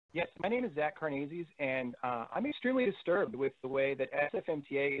Yes, my name is Zach Carnazes, and I'm extremely disturbed with the way that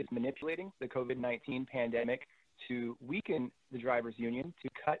SFMTA is manipulating the COVID-19 pandemic to weaken the drivers' union, to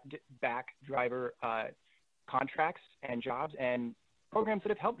cut back driver contracts and jobs and programs that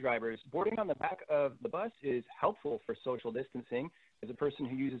have helped drivers. Boarding on the back of the bus is helpful for social distancing. As a person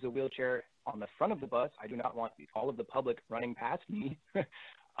who uses a wheelchair on the front of the bus, I do not want all of the public running past me.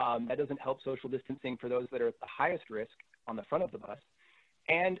 That doesn't help social distancing for those that are at the highest risk on the front of the bus.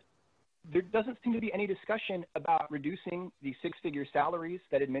 And there doesn't seem to be any discussion about reducing the six-figure salaries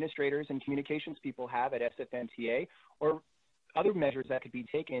that administrators and communications people have at SFMTA, or other measures that could be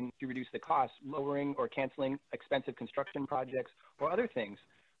taken to reduce the costs, lowering or canceling expensive construction projects or other things.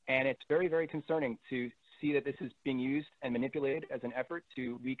 And it's very, very concerning to see that this is being used and manipulated as an effort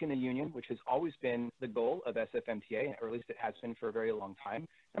to weaken the union, which has always been the goal of SFMTA, or at least it has been for a very long time.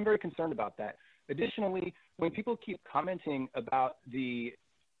 I'm very concerned about that. Additionally, when people keep commenting about the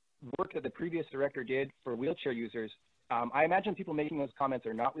work that the previous director did for wheelchair users, I imagine people making those comments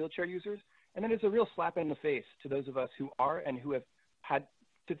are not wheelchair users. And then it's a real slap in the face to those of us who are and who have had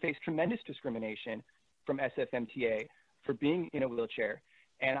to face tremendous discrimination from SFMTA for being in a wheelchair.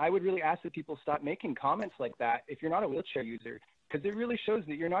 And I would really ask that people stop making comments like that if you're not a wheelchair user, because it really shows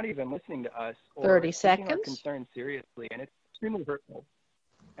that you're not even listening to us or 30 taking our seconds. concerns seriously. And it's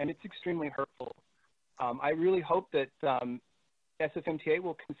extremely hurtful. I really hope that SFMTA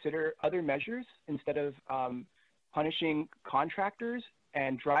will consider other measures instead of punishing contractors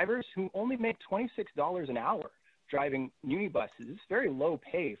and drivers who only make $26 an hour driving MUNI buses. It's very low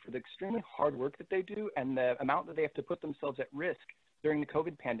pay for the extremely hard work that they do and the amount that they have to put themselves at risk during the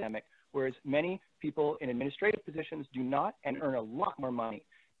COVID pandemic, whereas many people in administrative positions do not and earn a lot more money.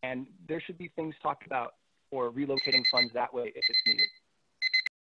 And there should be things talked about for relocating funds that way if it's needed.